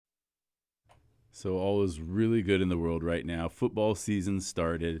So all is really good in the world right now. Football season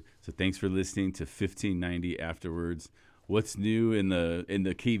started. So thanks for listening to 1590 Afterwards. What's new in the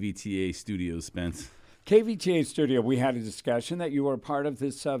KVTA studios, Spence? KVTA studio, we had a discussion that you were part of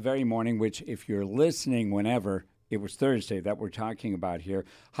this very morning, which if you're listening whenever, it was Thursday that we're talking about here.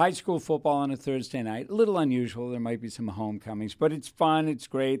 High school football on a Thursday night, a little unusual. There might be some homecomings, but it's fun. It's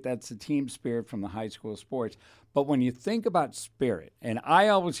great. That's the team spirit from the high school sports. But when you think about spirit, and I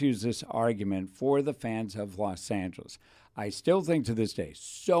always use this argument for the fans of Los Angeles, I still think to this day,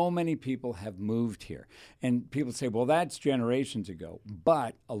 so many people have moved here. And people say, well, that's generations ago.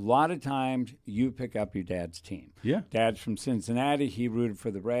 But a lot of times you pick up your dad's team. Yeah. Dad's from Cincinnati. He rooted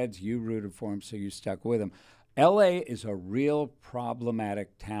for the Reds. You rooted for him, so you stuck with him. L.A. is a real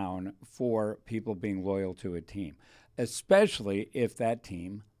problematic town for people being loyal to a team, especially if that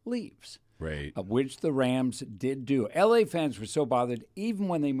team leaves. Right. Which the Rams did do. L.A. fans were so bothered even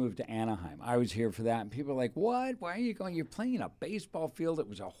when they moved to Anaheim. I was here for that, and people were like, what? Why are you going? You're playing in a baseball field. It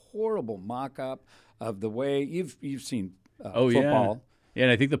was a horrible mock-up of the way you've seen football. Yeah. Yeah,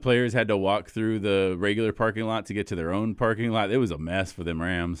 and I think the players had to walk through the regular parking lot to get to their own parking lot. It was a mess for them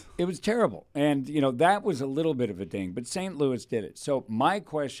Rams. It was terrible. And, that was a little bit of a ding, but St. Louis did it. So my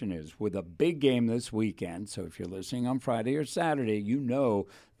question is, with a big game this weekend, so if you're listening on Friday or Saturday, you know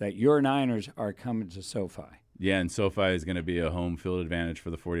that your Niners are coming to SoFi. Yeah, and SoFi is going to be a home field advantage for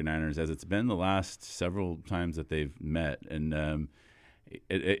the 49ers, as it's been the last several times that they've met. And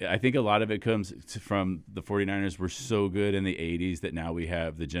I think a lot of it comes from the 49ers were so good in the 80s that now we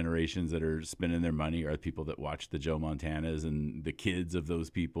have the generations that are spending their money are the people that watch the Joe Montanas and the kids of those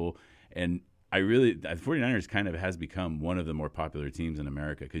people. And the 49ers kind of has become one of the more popular teams in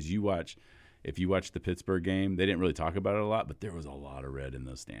America because if you watch the Pittsburgh game, they didn't really talk about it a lot, but there was a lot of red in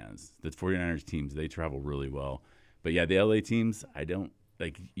those stands. The 49ers teams, they travel really well. But yeah, the LA teams,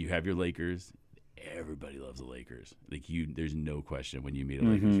 you have your Lakers. Everybody loves the Lakers. There's no question when you meet a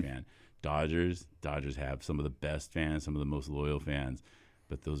Lakers fan. Dodgers have some of the best fans, some of the most loyal fans.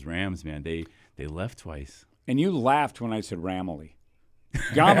 But those Rams, man, they left twice. And you laughed when I said Ramley.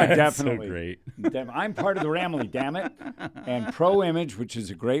 Gama definitely. So great. I'm part of the Ramley, damn it. And Pro Image, which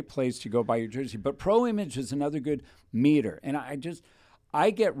is a great place to go buy your jersey. But Pro Image is another good meter. And I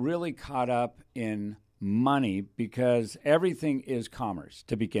get really caught up in money because everything is commerce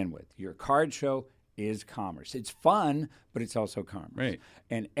to begin with. Your card show is commerce. It's fun, but it's also commerce. Right.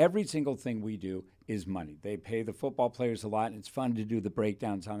 And every single thing we do is money. They pay the football players a lot, and it's fun to do the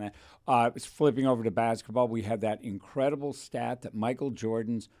breakdowns on that. Flipping over to basketball, we had that incredible stat that Michael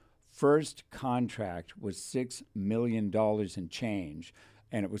Jordan's first contract was $6 million in change,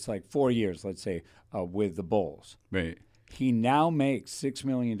 and it was like 4 years, let's say, with the Bulls. Right. He now makes $6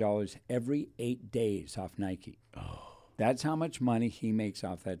 million every 8 days off Nike. Oh. That's how much money he makes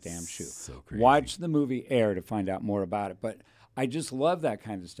off that damn shoe. So crazy. Watch the movie Air to find out more about it. But I just love that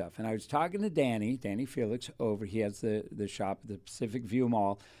kind of stuff. And I was talking to Danny Felix over. He has the shop at the Pacific View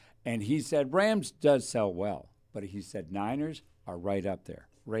Mall. And he said Rams does sell well. But he said Niners are right up there.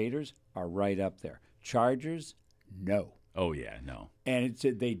 Raiders are right up there. Chargers, no. Oh, yeah, no. And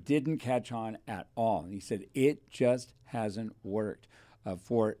they didn't catch on at all. And he said it just hasn't worked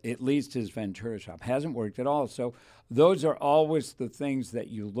for at least his Ventura shop. Hasn't worked at all. So those are always the things that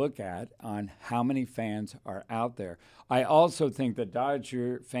you look at on how many fans are out there. I also think that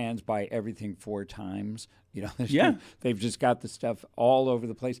Dodger fans buy everything 4 times. They've just got the stuff all over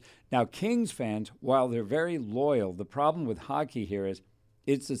the place. Now, Kings fans, while they're very loyal, the problem with hockey here is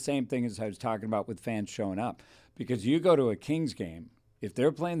it's the same thing as I was talking about with fans showing up. Because you go to a Kings game, if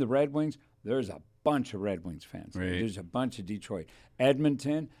they're playing the Red Wings, there's a bunch of Red Wings fans. Right. There's a bunch of Detroit.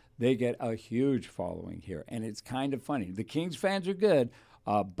 Edmonton, they get a huge following here, and it's kind of funny. The Kings fans are good,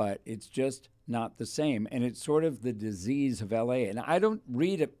 but it's just not the same, and it's sort of the disease of L.A., and I don't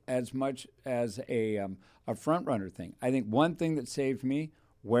read it as much as a front-runner thing. I think one thing that saved me,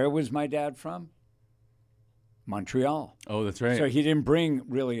 where was my dad from? Montreal. Oh, that's right. So he didn't bring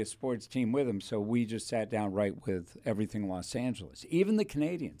really a sports team with him, so we just sat down right with everything Los Angeles. Even the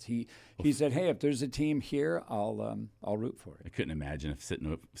Canadians. He said, "Hey, if there's a team here, I'll root for it." I couldn't imagine if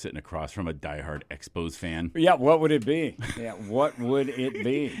sitting across from a diehard Expos fan. Yeah, what would it be? Yeah, what would it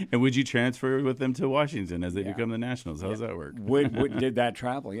be? And would you transfer with them to Washington as they become the Nationals? How does that work? Did that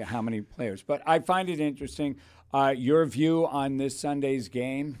travel? Yeah, how many players? But I find it interesting. Your view on this Sunday's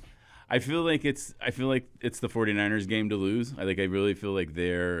game? I feel like it's the 49ers game to lose. I really feel like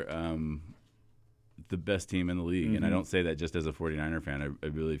they're the best team in the league. Mm-hmm. And I don't say that just as a 49er fan. I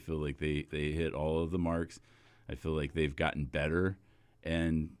really feel like they hit all of the marks. I feel like they've gotten better.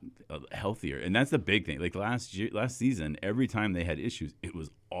 and healthier. And that's the big thing. Like last season, every time they had issues, it was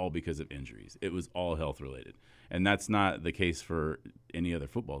all because of injuries. It was all health related. And that's not the case for any other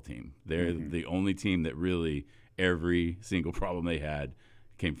football team. They're the only team that really every single problem they had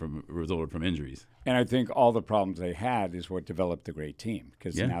resulted from injuries. And I think all the problems they had is what developed the great team,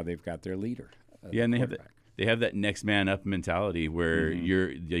 because now they've got their leader. And they have that next man up mentality where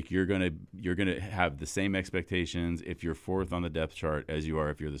you're gonna have the same expectations if you're fourth on the depth chart as you are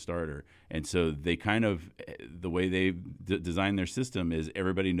if you're the starter. And so they kind of, the way they design their system is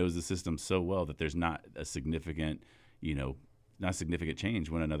everybody knows the system so well that there's not a significant change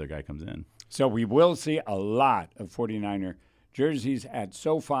when another guy comes in. So we will see a lot of 49er jerseys at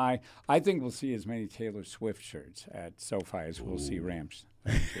SoFi. I think we'll see as many Taylor Swift shirts at SoFi as we'll see Rams.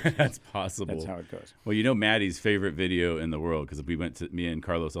 That's possible. That's how it goes. Well, Maddie's favorite video in the world, because me and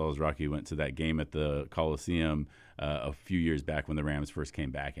Carlos Alazraqui went to that game at the Coliseum a few years back when the Rams first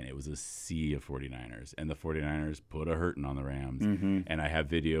came back, and it was a sea of 49ers, and the 49ers put a hurting on the Rams. And I have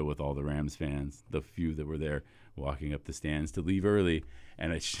video with all the Rams fans, the few that were there, walking up the stands to leave early.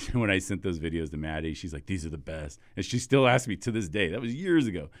 And when I sent those videos to Maddie, she's like, "These are the best." And she still asks me to this day, that was years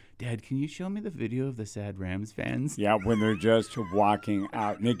ago, "Dad, can you show me the video of the sad Rams fans?" Yeah, when they're just walking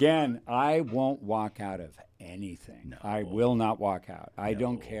out. And again, I won't walk out of anything. No. I will not walk out. I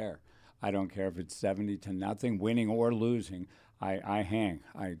don't care. I don't care if it's 70-0, winning or losing. I hang.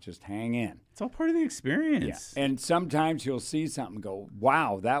 I just hang in. It's all part of the experience. Yeah. And sometimes you'll see something and go,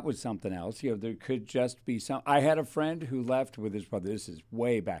 wow, that was something else. There could just be some. I had a friend who left with his brother. This is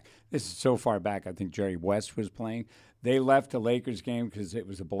way back. This is so far back. I think Jerry West was playing. They left a Lakers game because it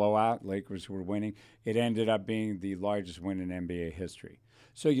was a blowout. Lakers were winning. It ended up being the largest win in NBA history.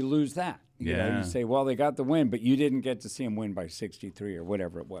 So you lose that. You say, well, they got the win, but you didn't get to see them win by 63 or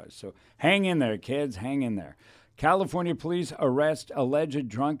whatever it was. So hang in there, kids. Hang in there. California police arrest alleged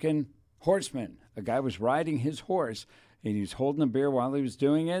drunken horseman. A guy was riding his horse, and he was holding a beer while he was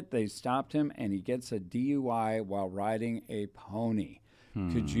doing it. They stopped him, and he gets a DUI while riding a pony.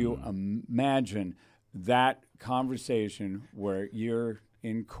 Could you imagine that conversation where you're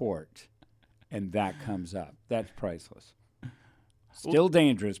in court and that comes up? That's priceless. Still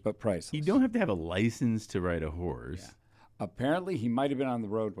dangerous, but priceless. You don't have to have a license to ride a horse. Yeah. Apparently, he might have been on the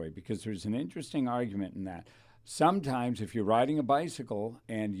roadway, because there's an interesting argument in that. Sometimes if you're riding a bicycle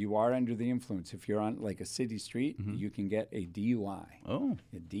and you are under the influence, if you're on like a city street, you can get a DUI. Oh.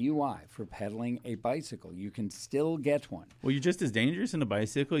 A DUI for pedaling a bicycle. You can still get one. Well, you're just as dangerous in a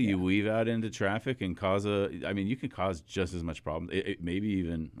bicycle. You weave out into traffic and you can cause just as much problem. Maybe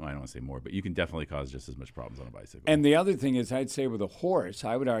even, I don't want to say more, but you can definitely cause just as much problems on a bicycle. And the other thing is, I'd say with a horse,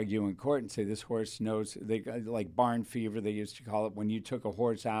 I would argue in court and say this horse knows, like barn fever, they used to call it, when you took a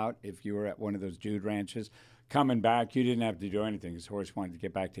horse out, if you were at one of those dude ranches, coming back, you didn't have to do anything. His horse wanted to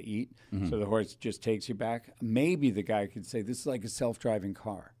get back to eat, so the horse just takes you back. Maybe the guy could say, this is like a self-driving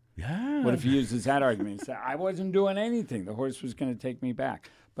car. Yeah. What if he uses that argument and say, I wasn't doing anything. The horse was going to take me back.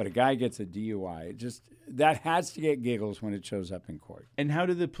 But a guy gets a DUI. That has to get giggles when it shows up in court. And how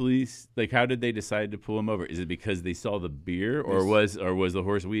did the police, how did they decide to pull him over? Is it because they saw the beer, or was the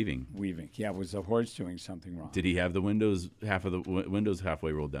horse weaving? Weaving. Yeah, was the horse doing something wrong? Did he have the windows, half of the windows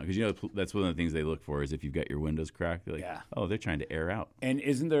halfway rolled down? Because, that's one of the things they look for is if you've got your windows cracked. They're like, oh, they're trying to air out. And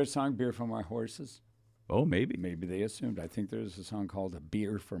isn't there a song, Beer for My Horses? Oh, maybe. Maybe they assumed. I think there's a song called A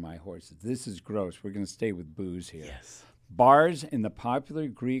Beer for My Horses. This is gross. We're going to stay with booze here. Yes. Bars in the popular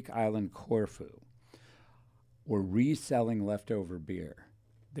Greek island Corfu were reselling leftover beer.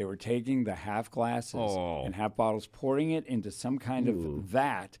 They were taking the half glasses and half bottles, pouring it into some kind of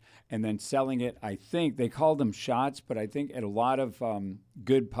vat, and then selling it. I think they called them shots, but I think at a lot of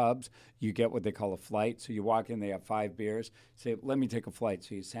good pubs, you get what they call a flight. So you walk in, they have 5 beers. Say, let me take a flight.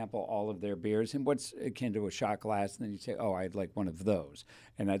 So you sample all of their beers and what's akin to a shot glass, and then you say, oh, I'd like one of those.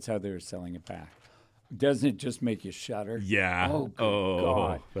 And that's how they were selling it back. Doesn't it just make you shudder? Yeah. Oh,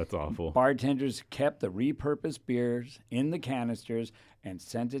 God. That's awful. Bartenders kept the repurposed beers in the canisters and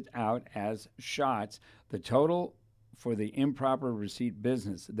sent it out as shots. The total for the improper receipt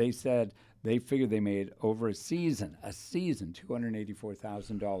business, they said they figured they made over a season,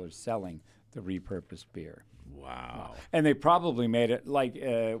 $284,000 selling the repurposed beer. Wow. And they probably made it like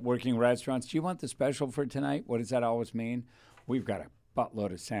working restaurants. Do you want the special for tonight? What does that always mean? We've got a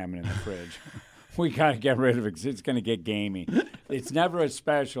buttload of salmon in the fridge. We got to get rid of it because it's going to get gamey. It's never a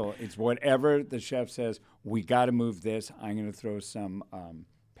special. It's whatever the chef says, we got to move this. I'm going to throw some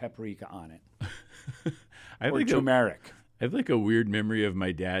paprika on it. Or turmeric. I have like a weird memory of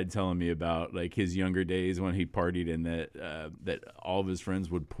my dad telling me about like his younger days when he partied, and that all of his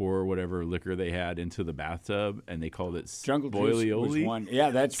friends would pour whatever liquor they had into the bathtub, and they called it Jungle Juice was one. Yeah,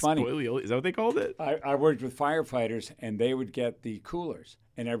 that's funny. Spoilioli. Is that what they called it? I worked with firefighters, and they would get the coolers,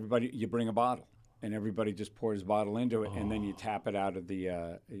 and you bring a bottle, and everybody just pours a bottle into it, and then you tap it out of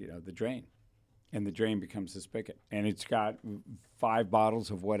the the drain. And the drain becomes the spigot. And it's got 5 bottles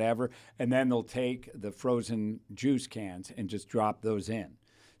of whatever. And then they'll take the frozen juice cans and just drop those in.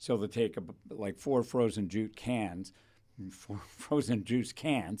 So they'll take like 4 frozen juice cans,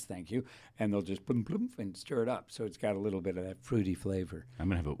 thank you, and they'll just boom, boom, and stir it up. So it's got a little bit of that fruity flavor. I'm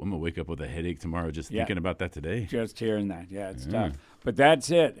gonna wake up with a headache tomorrow just thinking about that today. Just hearing that. Yeah, it's tough. But that's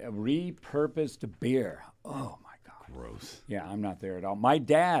it. A repurposed beer. Oh, my. Gross. Yeah, I'm not there at all. My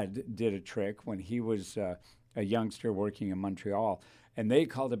dad did a trick when he was a youngster working in Montreal, and they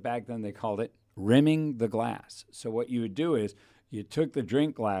called it rimming the glass. So what you would do is you took the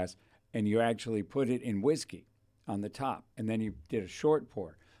drink glass and you actually put it in whiskey on the top, and then you did a short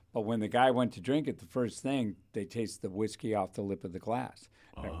pour. But when the guy went to drink it, the first thing, they taste the whiskey off the lip of the glass.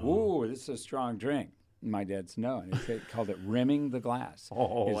 Like, ooh, this is a strong drink. And my dad said no, and they called it rimming the glass.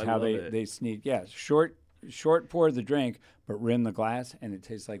 Is how they sneak. Yeah, short pour the drink, but rim the glass, and it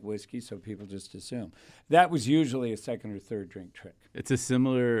tastes like whiskey, so people just assume. That was usually a second or third drink trick. It's a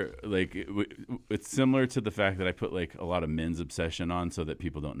similar, it's similar to the fact that I put like a lot of men's obsession on so that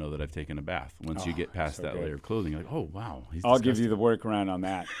people don't know that I've taken a bath. Once you get past that layer of clothing, you're like, oh, wow. I'll give you the workaround on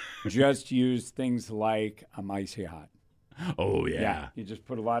that. Just use things like Icy Hot. Oh, yeah. You just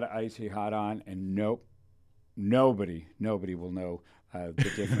put a lot of Icy Hot on, and nobody will know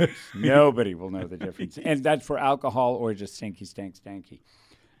the difference. Nobody will know the difference. And that's for alcohol or just stinky, stanky.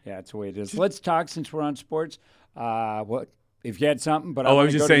 Yeah, that's the way it is. Let's talk, since we're on sports. What if you had something? But I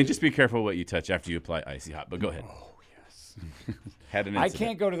was just saying, just be careful what you touch after you apply Icy Hot. But go ahead. Oh, yes. Had an incident. I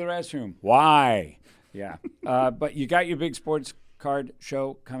can't go to the restroom. Why? Yeah. But you got your big sports card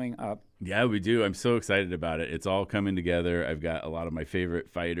show coming up. Yeah, we do. I'm so excited about it. It's all coming together. I've got a lot of my favorite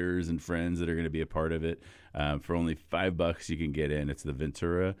fighters and friends that are going to be a part of it. For only $5, you can get in. It's the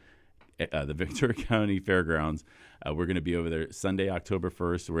Ventura County Fairgrounds. We're going to be over there Sunday, October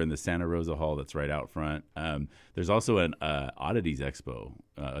 1st. We're in the Santa Rosa Hall that's right out front. There's also an Oddities Expo,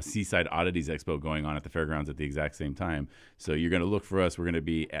 a Seaside Oddities Expo going on at the fairgrounds at the exact same time. So you're going to look for us. We're going to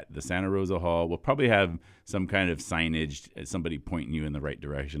be at the Santa Rosa Hall. We'll probably have some kind of signage, somebody pointing you in the right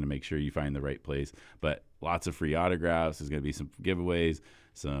direction to make sure you find the right place. But lots of free autographs. There's going to be some giveaways,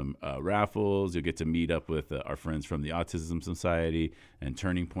 some raffles. You'll get to meet up with our friends from the Autism Society and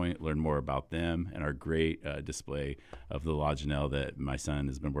Turning Point, learn more about them, and our great display of the La Janelle that my son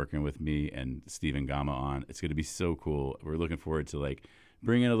has been working with me and Stephen Gama on. It's going to be so cool. We're looking forward to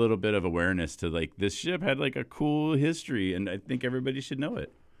bringing a little bit of awareness to this ship had a cool history, and I think everybody should know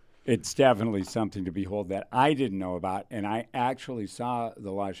it. It's definitely something to behold that I didn't know about, and I actually saw the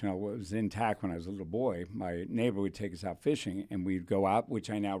La Janelle was intact when I was a little boy. My neighbor would take us out fishing, and we'd go out,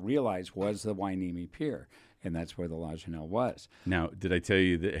 which I now realize was the Wainimi Pier, and that's where the La Janelle was. Now, did I tell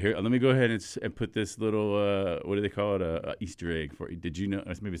you that? Here, let me go ahead and put this little, what do they call it, a Easter egg for you. Did you know,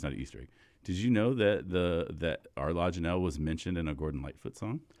 maybe it's not an Easter egg, did you know that our La Janelle was mentioned in a Gordon Lightfoot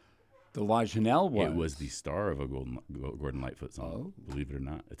song? The La Janelle was? It was the star of a Gordon Lightfoot song, believe it or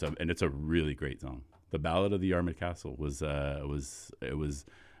not. It's a really great song. The Ballad of the Yarmouth Castle was a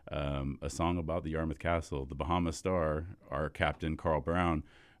song about the Yarmouth Castle. The Bahama Star, our captain Carl Brown,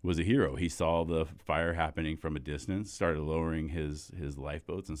 was a hero. He saw the fire happening from a distance, started lowering his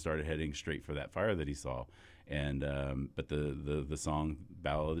lifeboats, and started heading straight for that fire that he saw. And but the song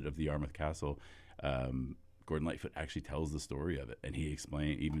Ballad of the Yarmouth Castle, Gordon Lightfoot actually tells the story of it, and he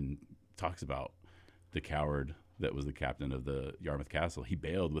even talks about the coward that was the captain of the Yarmouth Castle. He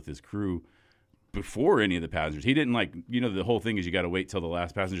bailed with his crew before any of the passengers. He didn't the whole thing is you got to wait till the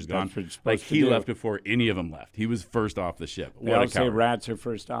last passenger's gone. He left before any of them left. He was first off the ship. They all say rats are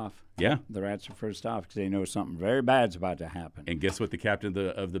first off. Yeah. The rats are first off because they know something very bad's about to happen. And guess what the captain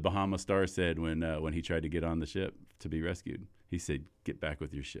of the Bahama Star said when he tried to get on the ship to be rescued? He said, "Get back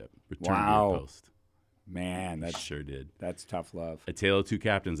with your ship. Return to your post." Man, that sure did. That's tough love. A Tale of Two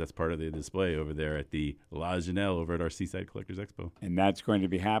Captains. That's part of the display over there at the La Janelle over at our Seaside Collectors Expo. And that's going to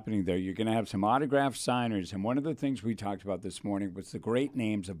be happening there. You're going to have some autograph signers. And one of the things we talked about this morning was the great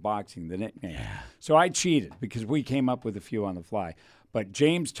names of boxing, the nicknames. Yeah. So I cheated because we came up with a few on the fly. But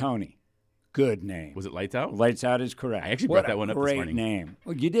James Toney, good name. Was it Lights Out? Lights Out is correct. I actually brought that one up this morning. Great name.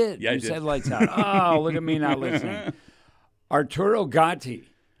 Well, you did. Yeah, you said Lights Out. Oh, look at me not listening. Arturo Gatti.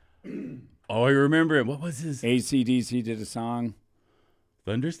 Oh, I remember him. What was his? AC/DC did a song.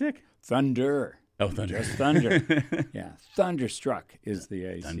 Thunderstick? Thunder. Oh, Thunder. Just Thunder. Yeah. Thunderstruck is the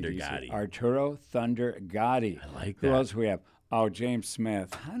AC/DC. Thunder Gotti. Arturo Thunder Gotti. I like Who that. else we have? Oh, James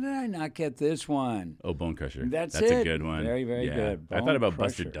Smith. How did I not get this one? Oh, Bone Crusher. That's a it. good one. Very, very good. I thought Bone about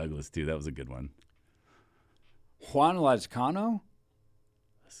Crusher. Buster Douglas, too. That was a good one. Juan Lazcano.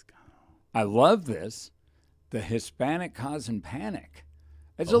 I love this. The Hispanic Causing Panic.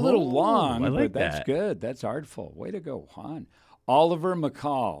 It's a little long, I like but that's that. good. That's artful. Way to go, Juan. Oliver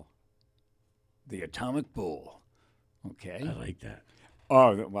McCall. The Atomic Bull. Okay. I like that.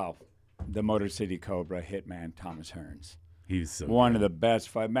 Oh, well, the Motor City Cobra hitman, Thomas Hearns. He's so One good. of the best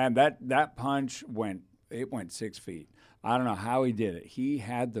fight. Man, that punch went 6 feet. I don't know how he did it. He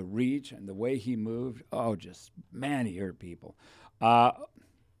had the reach and the way he moved. Oh, just, man, he hurt people.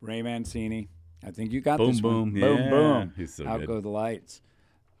 Ray Mancini. I think you got Boom, this boom. one. Yeah. Boom, boom. He's so Out good. go the lights.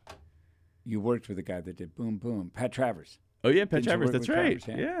 You worked with a guy that did boom, boom. Pat Travers. Oh, yeah, Pat Didn't you Travers. work That's with right.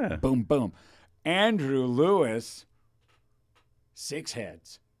 Travers? Yeah. Boom, boom. Andrew Lewis. Six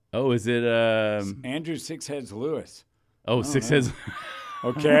Heads. Oh, is it? Andrew Six Heads Lewis. Six Heads.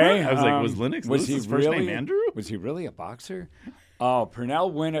 Okay. I was like, was Lennox Lewis's first name Andrew? Was he really a boxer? Oh,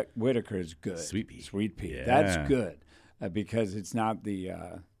 Pernell Whitaker is good. Sweet Pea. Sweet Pea. Yeah. That's good because it's not the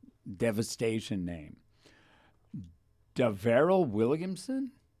devastation name. Daverell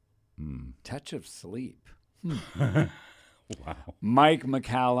Williamson? Touch of Sleep. Wow. Mike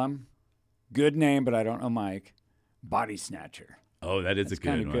McCallum. Good name, but I don't know Mike. Body Snatcher. Oh, that is That's a good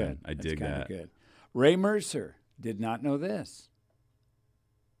kind one. of good. I That's dig kinda that. Good. Ray Mercer. Did not know this.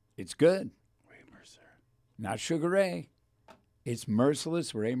 It's good. Ray Mercer. Not Sugar Ray. It's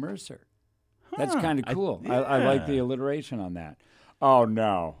Merciless Ray Mercer. That's kind of cool. yeah. I like the alliteration on that. Oh,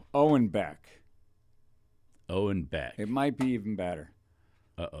 no. Owen Beck. Owen Beck. It might be even better.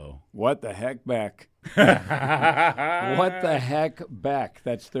 Uh-oh. What the heck, Beck? What the heck, Beck?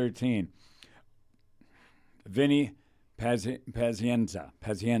 That's 13. Vinny Pazienza.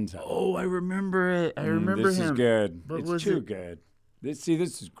 Oh, I remember it. I remember this him. This is good. What it's was too it? good. This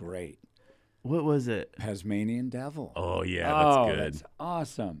is great. What was it? Tasmanian Devil. Oh, yeah, that's good. That's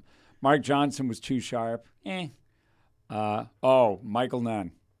awesome. Mark Johnson was too sharp. Michael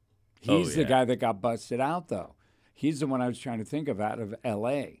Nunn. He's the guy that got busted out, though. He's the one I was trying to think of out of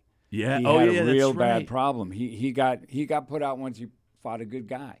L.A. Yeah. He Oh, had yeah, a real that's right. bad problem. He got put out once he fought a good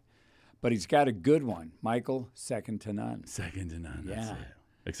guy. But he's got a good one. Michael, second to none. Second to none. That's Yeah. it.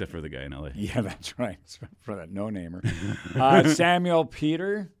 Except for the guy in L.A. Yeah, that's right. For that no-namer. Samuel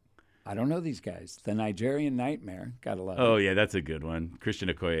Peter. I don't know these guys. The Nigerian Nightmare. Gotta love Oh, it. yeah, that's a good one. Christian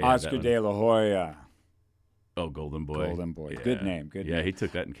Okoye. had that Oscar one. De La Hoya. Oh, Golden Boy. Golden Boy. Yeah. Good name. Good Yeah, name. he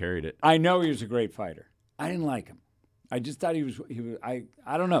took that and carried it. I know he was a great fighter. I didn't like him. I just thought he was. I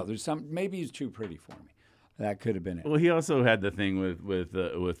don't know. There's some. Maybe he's too pretty for me. That could have been it. Well, he also had the thing with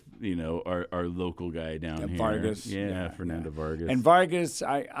our local guy down here. Vargas. Yeah, Fernando Vargas. And Vargas,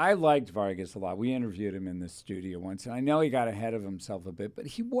 I liked Vargas a lot. We interviewed him in the studio once, and I know he got ahead of himself a bit, but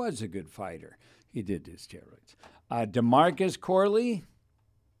he was a good fighter. He did do steroids. DeMarcus Corley,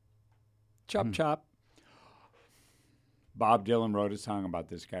 chop. Bob Dylan wrote a song about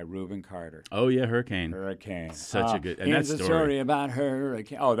this guy, Reuben Carter. Oh, yeah, Hurricane. Such a good- and here's that a story. story about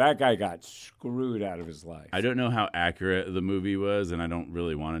Hurricane. Oh, that guy got screwed out of his life. I don't know how accurate the movie was, and I don't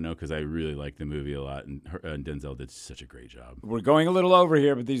really want to know because I really like the movie a lot, and Denzel did such a great job. We're going a little over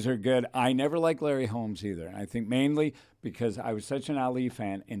here, but these are good. I never liked Larry Holmes either. And I think mainly because I was such an Ali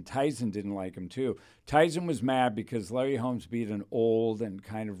fan, and Tyson didn't like him too. Tyson was mad because Larry Holmes beat an old and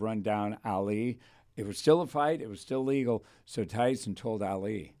kind of run down Ali. It was still a fight. It was still legal. So Tyson told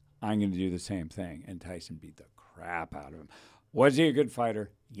Ali, I'm going to do the same thing. And Tyson beat the crap out of him. Was he a good fighter?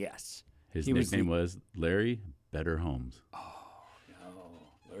 Yes. His He nickname was Larry Better Holmes.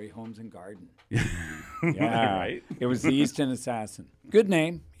 Larry Holmes and Garden. Yeah. Yeah. Right? It was the Easton Assassin. Good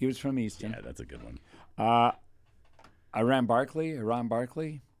name. He was from Easton. Yeah, that's a good one. Iran Barkley,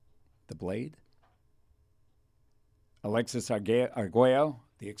 the Blade. Alexis Arguello,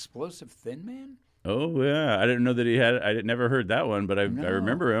 the Explosive Thin Man. Oh, yeah. I didn't know that he had. I never heard that one, but I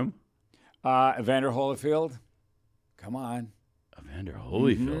remember him. Evander Holyfield. Come on. Evander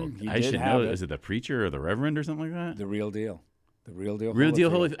Holyfield. He I did should have know. it. Is it the preacher or the reverend or something like that? The real deal. Real deal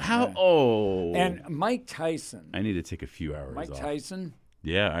Holyfield. How? Yeah. Oh. And Mike Tyson. I need to take a few hours Mike off. Tyson.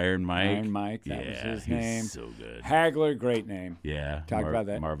 Yeah, Iron Mike. Iron Mike, that was his name. So good. Hagler, great name. Yeah. Talk about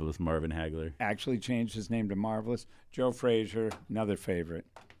that. Marvelous Marvin Hagler. Actually changed his name to Marvelous. Joe Frazier, another favorite.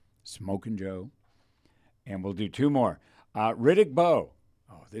 Smoking Joe. And we'll do two more. Riddick Bowe.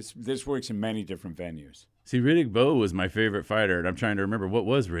 Oh, this works in many different venues. See, Riddick Bowe was my favorite fighter, and I'm trying to remember what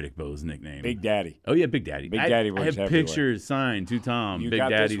was Riddick Bowe's nickname. Big Daddy. Oh yeah, Big Daddy. Big Daddy works I have everywhere. pictures signed to Tom. You Big got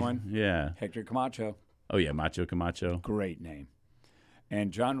Daddy. this one? Yeah. Hector Camacho. Oh yeah, Macho Camacho. Great name.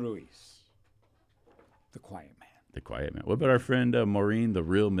 And John Ruiz. The Quiet Man. The Quiet Man. What about our friend Maureen, the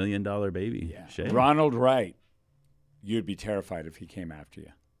real $1 million baby? Yeah. Shay? Ronald Wright. You'd be terrified if he came after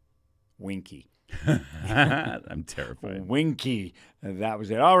you. Winky. I'm terrified. Winky. That was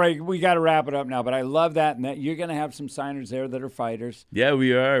it. All right, we got to wrap it up now, but I love that. And that you're going to have some signers there that are fighters. Yeah,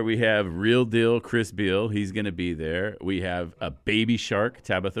 we are. We have Real Deal Chris Beal. He's going to be there. We have a Baby Shark,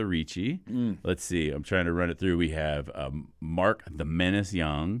 Tabitha Ricci. Let's see. I'm trying to run it through. We have Mark the Menace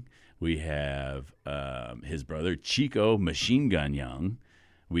Young. We have his brother, Chico Machine Gun Young.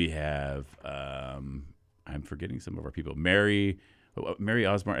 We have, I'm forgetting some of our people. Mary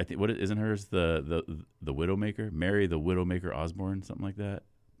Osborne, I think. What isn't hers the Widowmaker? Mary the Widowmaker Osborne, something like that.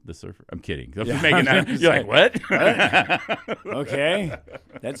 The surfer. I'm kidding. I'm making that. You're like, what? Okay,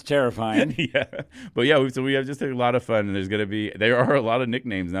 that's terrifying. Yeah, but yeah. So we have just a lot of fun, and there are a lot of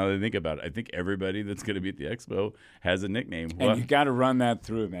nicknames now that I think about it. I think everybody that's going to be at the expo has a nickname. And you got to run that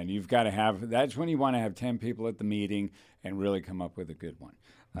through, man. You've got to have. That's when you want to have 10 people at the meeting and really come up with a good one.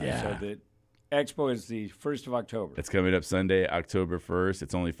 Yeah. So the expo is the 1st of October. It's coming up Sunday, October 1st.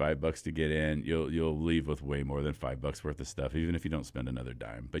 It's only $5 to get in. You'll leave with way more than $5 worth of stuff, even if you don't spend another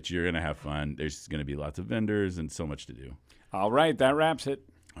dime. But you're going to have fun. There's going to be lots of vendors and so much to do. All right, that wraps it.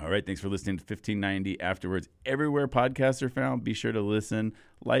 All right, thanks for listening to 1590 Afterwards. Everywhere podcasts are found, be sure to listen,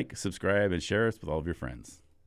 like, subscribe, and share us with all of your friends.